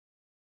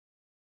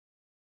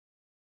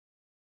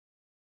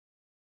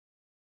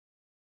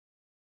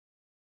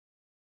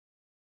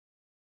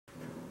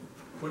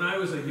When I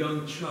was a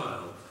young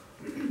child,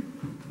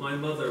 my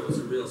mother was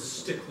a real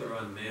stickler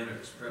on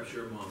manners. Perhaps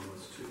your mom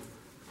was too.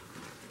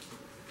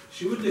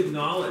 She wouldn't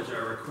acknowledge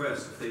our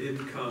request if they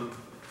didn't come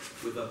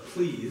with a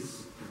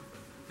please,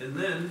 and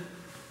then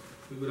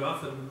we would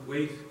often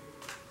wait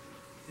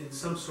in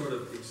some sort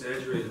of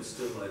exaggerated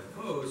still life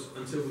pose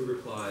until we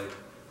replied,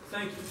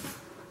 thank you.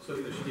 So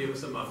she gave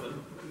us a muffin.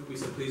 We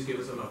said, please give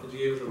us a muffin. She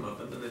gave us a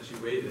muffin, and then she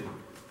waited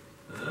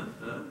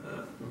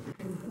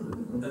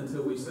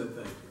until we said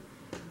thank you.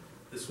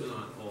 This went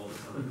on all the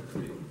time. I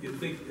mean, you'd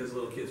think as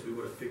little kids we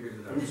would have figured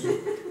it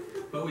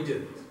out, but we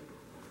didn't.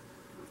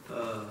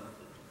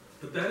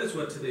 But that is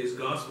what today's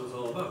gospel is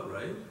all about,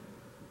 right?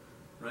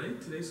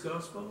 Right? Today's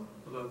gospel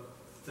about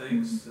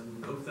thanks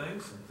and no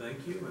thanks and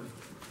thank you and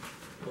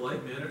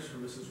polite manners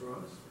from Mrs.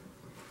 Ross.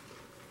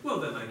 Well,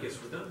 then I guess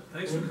we're done.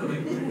 Thanks for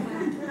coming.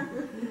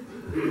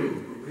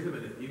 Wait a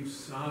minute, you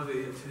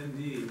Save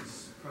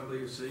attendees, probably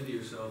you're saying to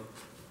yourself,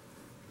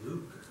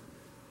 Luke,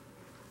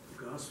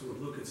 the Gospel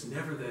of Luke, it's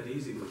never that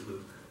easy with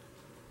Luke.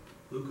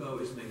 Luke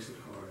always makes it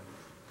hard.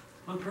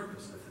 On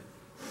purpose, I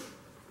think.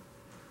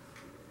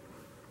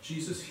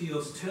 Jesus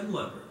heals 10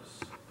 lepers,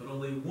 but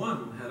only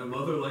one had a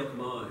mother like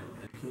mine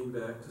and came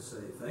back to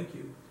say, thank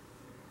you.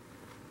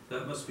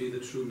 That must be the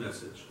true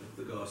message of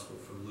the Gospel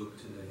from Luke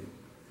today.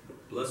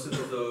 Blessed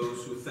are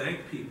those who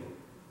thank people.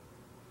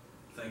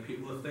 Thank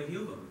people if they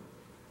heal them.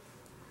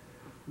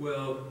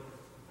 Well,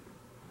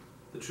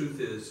 the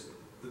truth is,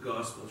 the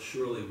Gospel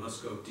surely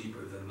must go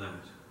deeper than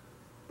that.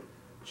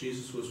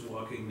 Jesus was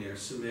walking near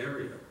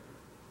Samaria.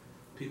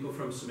 People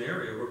from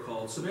Samaria were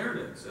called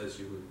Samaritans, as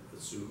you would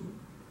assume.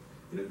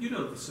 You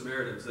know the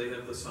Samaritans, they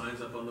have the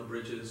signs up on the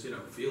bridges,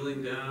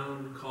 feeling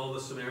down, call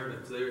the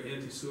Samaritans. They're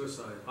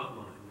anti-suicide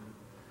hotline.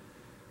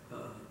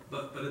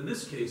 But in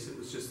this case, it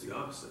was just the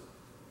opposite.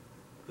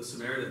 The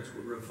Samaritans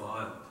were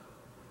reviled.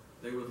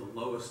 They were the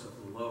lowest of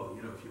the low.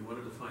 If you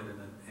wanted to find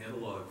an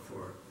analog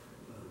for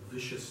a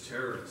vicious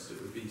terrorist,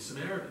 it would be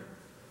Samaritan.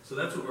 So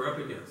that's what we're up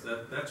against.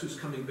 That's who's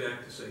coming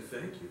back to say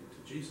thank you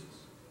to Jesus.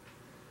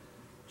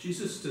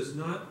 Jesus does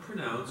not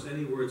pronounce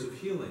any words of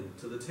healing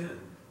to the 10,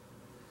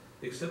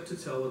 except to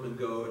tell them and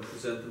go and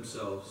present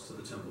themselves to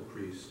the temple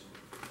priest,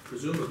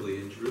 presumably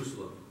in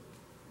Jerusalem.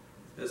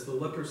 As the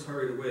lepers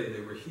hurried away,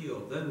 they were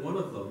healed. Then one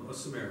of them, a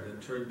Samaritan,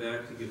 turned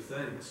back to give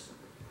thanks.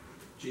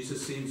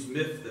 Jesus seems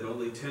miffed that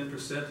only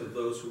 10% of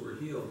those who were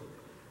healed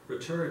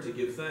returned to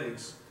give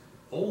thanks,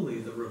 only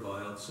the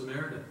reviled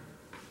Samaritan.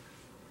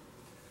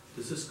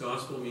 Does this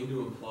gospel mean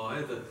to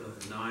imply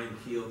that the 9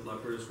 healed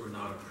lepers were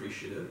not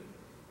appreciative?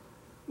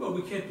 Well,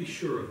 we can't be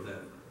sure of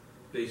that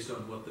based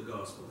on what the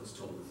gospel has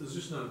told us. There's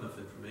just not enough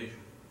information.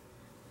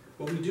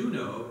 What we do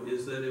know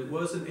is that it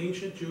was an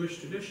ancient Jewish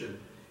tradition,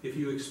 if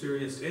you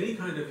experienced any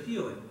kind of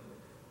healing,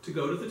 to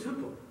go to the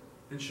temple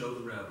and show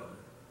the rabbi.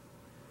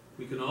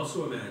 We can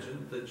also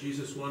imagine that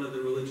Jesus wanted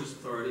the religious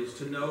authorities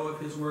to know of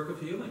his work of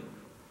healing.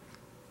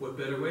 What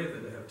better way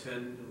than to have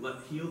 10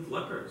 healed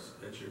lepers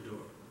at your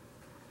door?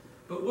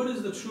 But what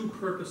is the true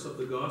purpose of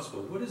the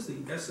gospel? What is the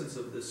essence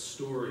of this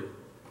story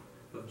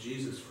of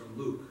Jesus from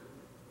Luke?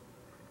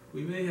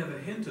 We may have a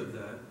hint of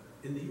that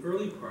in the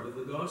early part of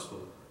the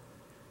gospel.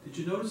 Did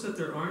you notice that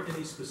there aren't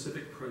any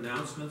specific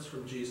pronouncements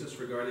from Jesus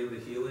regarding the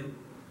healing,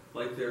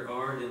 like there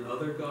are in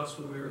other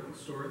gospel miracle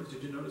stories?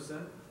 Did you notice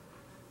that?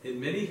 In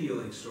many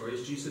healing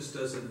stories, Jesus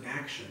does an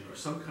action or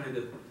some kind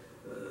of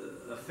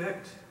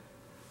effect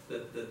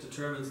that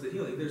determines the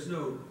healing. There's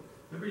no,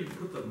 remember you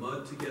put the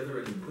mud together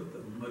and you put the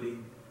muddy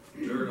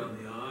dirt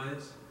on the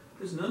eyes?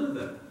 There's none of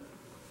that.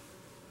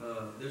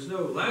 There's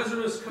no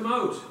Lazarus come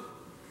out,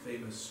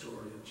 famous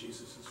story of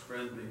Jesus'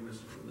 friend being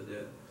risen from the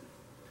dead.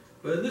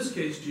 But in this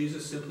case,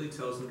 Jesus simply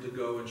tells them to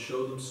go and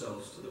show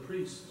themselves to the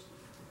priests.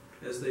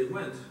 As they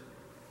went,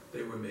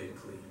 they were made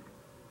clean.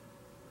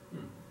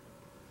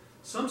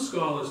 Some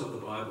scholars of the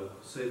Bible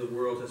say the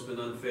world has been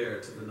unfair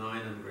to the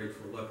 9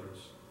 ungrateful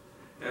lepers.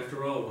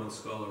 After all, one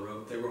scholar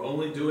wrote, they were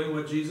only doing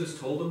what Jesus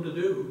told them to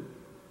do.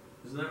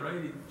 Isn't that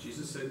right?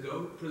 Jesus said,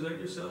 go present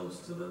yourselves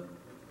to the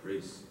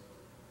priests.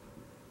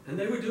 And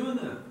they were doing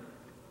that.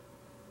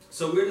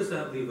 So where does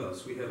that leave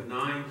us? We have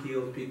 9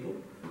 healed people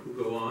who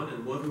go on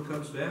and 1 who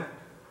comes back.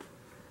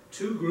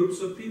 2 groups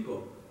of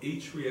people,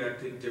 each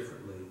reacting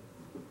differently.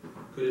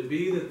 Could it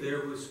be that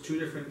there was 2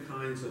 different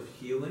kinds of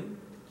healing?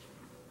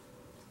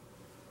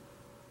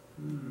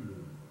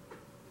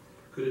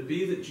 Could it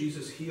be that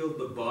Jesus healed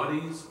the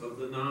bodies of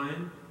the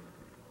 9,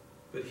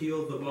 but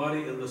healed the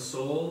body and the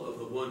soul of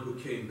the one who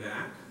came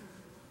back?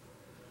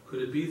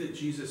 Could it be that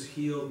Jesus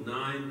healed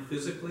 9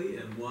 physically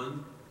and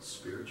 1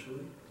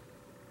 spiritually?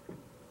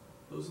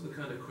 Those are the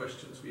kind of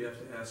questions we have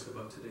to ask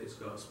about today's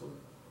gospel.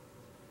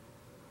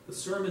 The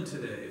sermon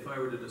today, if I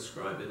were to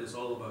describe it, is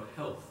all about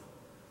health.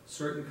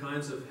 Certain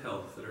kinds of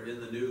health that are in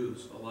the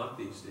news a lot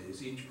these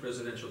days. Each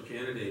presidential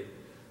candidate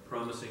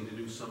promising to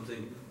do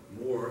something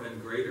more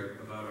and greater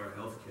about our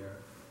health care.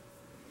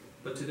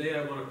 But today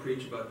I want to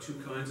preach about 2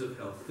 kinds of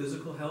health,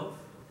 physical health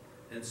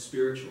and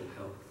spiritual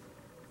health.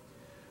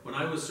 When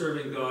I was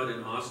serving God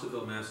in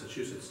Austinville,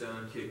 Massachusetts, down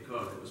on Cape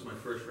Cod, it was my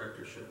first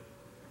rectorship,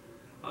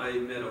 I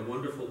met a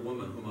wonderful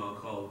woman whom I'll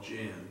call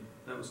Jan.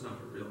 That was not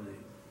her real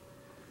name.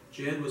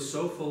 Jan was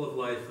so full of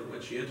life that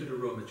when she entered a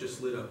room, it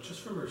just lit up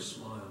just from her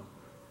smile.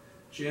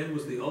 Jan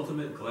was the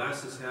ultimate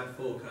glasses half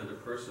full kind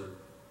of person.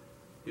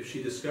 If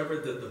she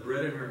discovered that the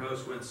bread in her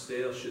house went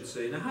stale, she'd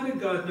say, "Now how did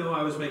God know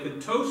I was making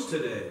toast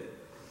today?"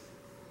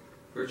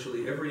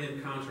 Virtually every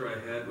encounter I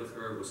had with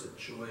her was a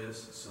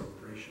joyous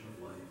celebration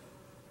of life.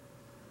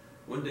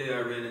 One day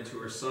I ran into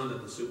her son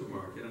at the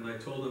supermarket, and I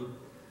told him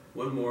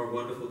one more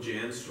wonderful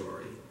Jan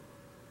story.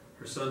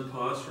 Her son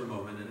paused for a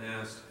moment and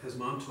asked, "Has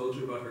Mom told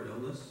you about her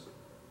illness?"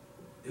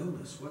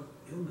 "Illness? What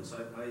illness?"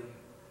 I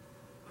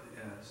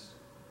asked.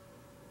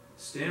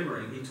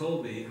 Stammering, he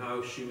told me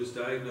how she was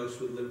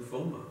diagnosed with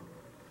lymphoma,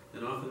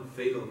 an often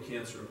fatal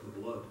cancer of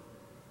the blood.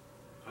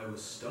 I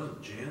was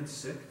stunned. Jan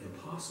sick?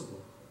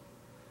 Impossible.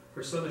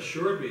 Her son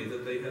assured me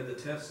that they had the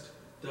test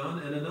done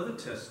and another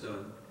test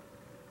done,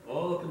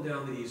 all up and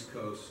down the East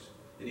Coast,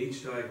 and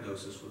each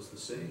diagnosis was the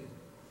same.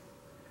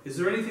 "Is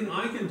there anything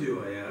I can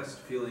do?" I asked,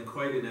 feeling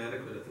quite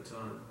inadequate at the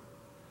time.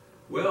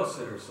 "Well,"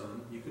 said her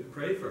son, "you could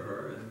pray for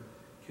her and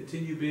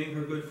continue being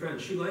her good friend.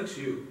 She likes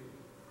you,"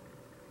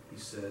 he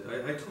said.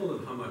 I told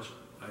him how much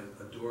I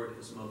adored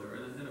his mother,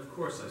 and of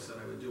course I said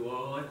I would do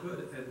all I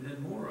could, and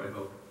more, I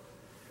hope.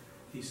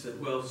 He said,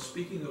 "Well,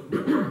 speaking of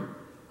more,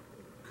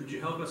 could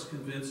you help us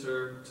convince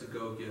her to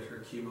go get her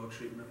chemo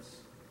treatments?"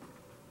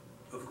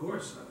 "Of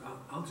course,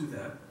 I'll do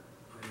that,"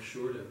 I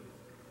assured him.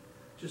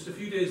 Just a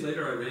few days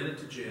later, I ran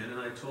into Jan, and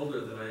I told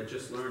her that I had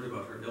just learned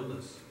about her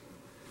illness.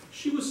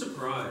 She was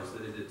surprised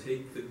that it had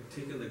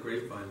taken the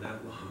grapevine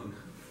that long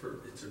for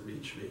it to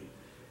reach me.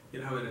 You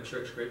know how in a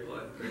church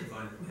grapevine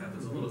it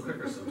happens a little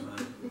quicker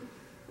sometimes.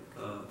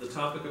 The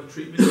topic of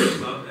treatment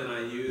came up, and I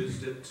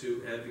used it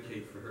to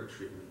advocate for her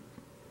treatment.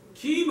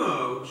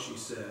 "Chemo," she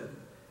said,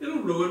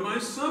 "it'll ruin my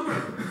summer.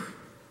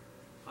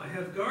 I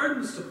have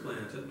gardens to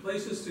plant and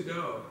places to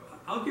go.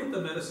 I'll get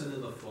the medicine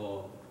in the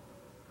fall."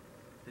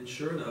 And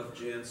sure enough,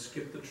 Jan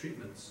skipped the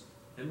treatments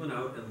and went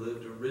out and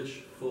lived a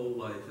rich, full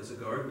life as a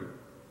gardener,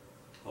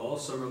 all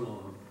summer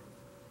long.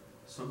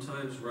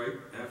 Sometimes right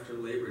after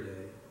Labor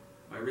Day,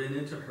 I ran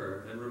into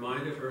her and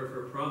reminded her of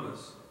her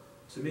promise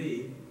to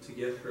me to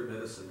get her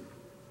medicine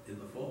in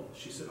the fall.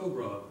 She said, "Oh,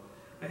 Rob,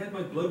 I had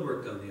my blood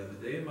work done the other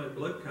day and my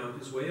blood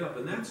count is way up,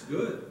 and that's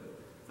good.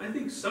 I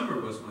think summer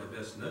was my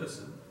best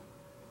medicine."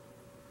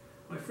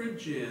 My friend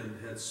Jan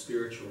had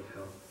spiritual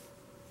health.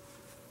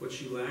 What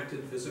she lacked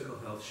in physical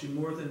health, she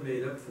more than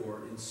made up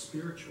for in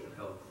spiritual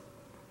health.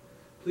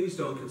 Please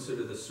don't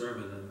consider this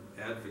sermon an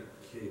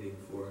advocating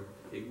for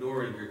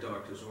ignoring your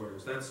doctor's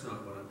orders. That's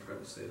not what I'm trying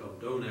to say at all.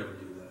 Don't ever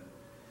do that.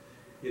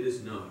 It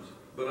is not.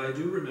 But I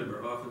do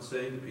remember often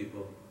saying to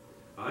people,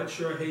 "I'd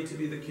sure hate to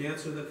be the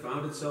cancer that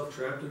found itself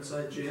trapped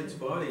inside Jan's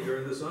body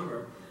during the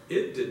summer.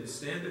 It didn't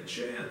stand a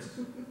chance."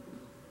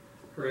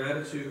 Her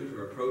attitude,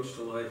 her approach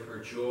to life, her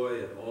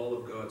joy at all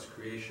of God's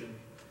creation,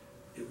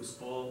 it was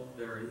all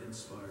very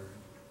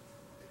inspiring.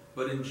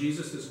 But in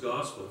Jesus'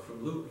 gospel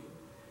from Luke,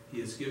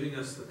 he is giving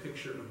us the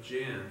picture of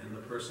Jan in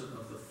the person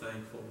of the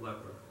thankful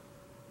leper.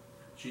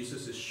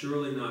 Jesus is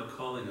surely not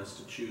calling us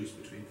to choose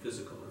between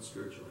physical and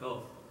spiritual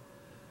health.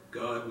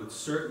 God would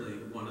certainly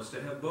want us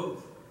to have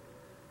both.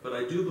 But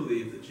I do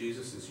believe that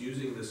Jesus is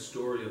using this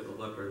story of the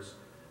lepers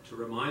to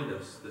remind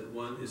us that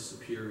one is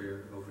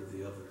superior over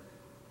the other.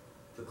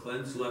 The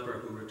cleansed leper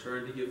who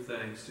returned to give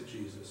thanks to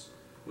Jesus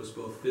was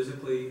both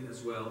physically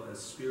as well as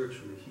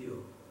spiritually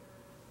healed.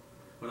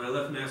 When I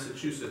left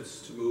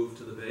Massachusetts to move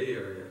to the Bay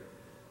Area,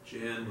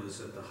 Jan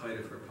was at the height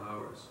of her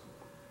powers.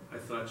 I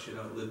thought she'd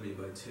outlive me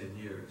by 10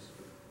 years.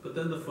 But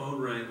then the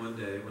phone rang one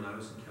day when I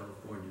was in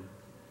California,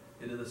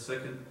 and in the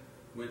second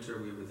winter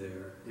we were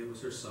there, it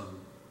was her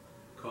son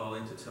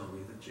calling to tell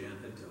me that Jan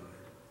had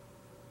died.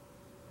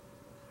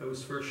 I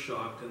was first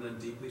shocked and then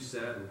deeply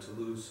saddened to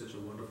lose such a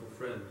wonderful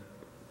friend.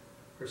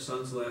 Her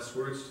son's last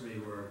words to me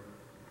were,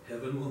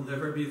 "Heaven will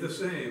never be the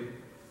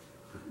same."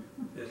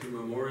 At her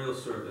memorial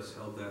service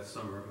held that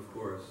summer, of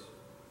course,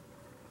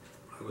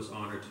 I was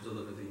honored to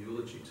deliver the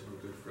eulogy to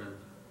my good friend.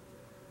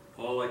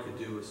 All I could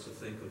do was to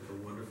think of the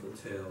wonderful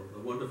tale, the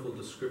wonderful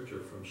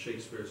descriptor from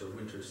Shakespeare's A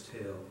Winter's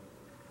Tale.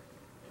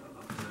 And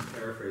I'm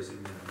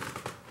paraphrasing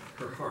now.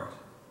 Her heart,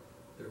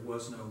 there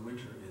was no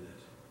winter in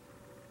it.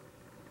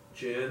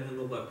 Jan and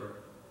the leper,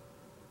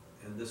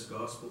 and this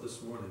gospel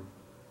this morning,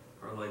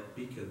 are like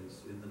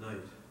beacons in the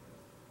night.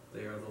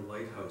 They are the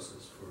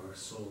lighthouses for our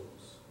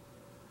souls.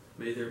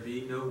 May there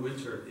be no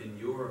winter in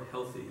your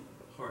healthy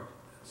heart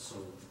and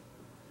soul.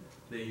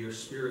 May your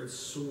spirit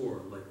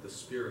soar like the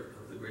spirit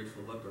of the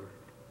grateful leper,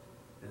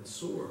 and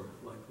soar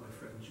like my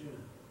friend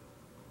Jan.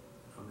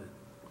 Amen.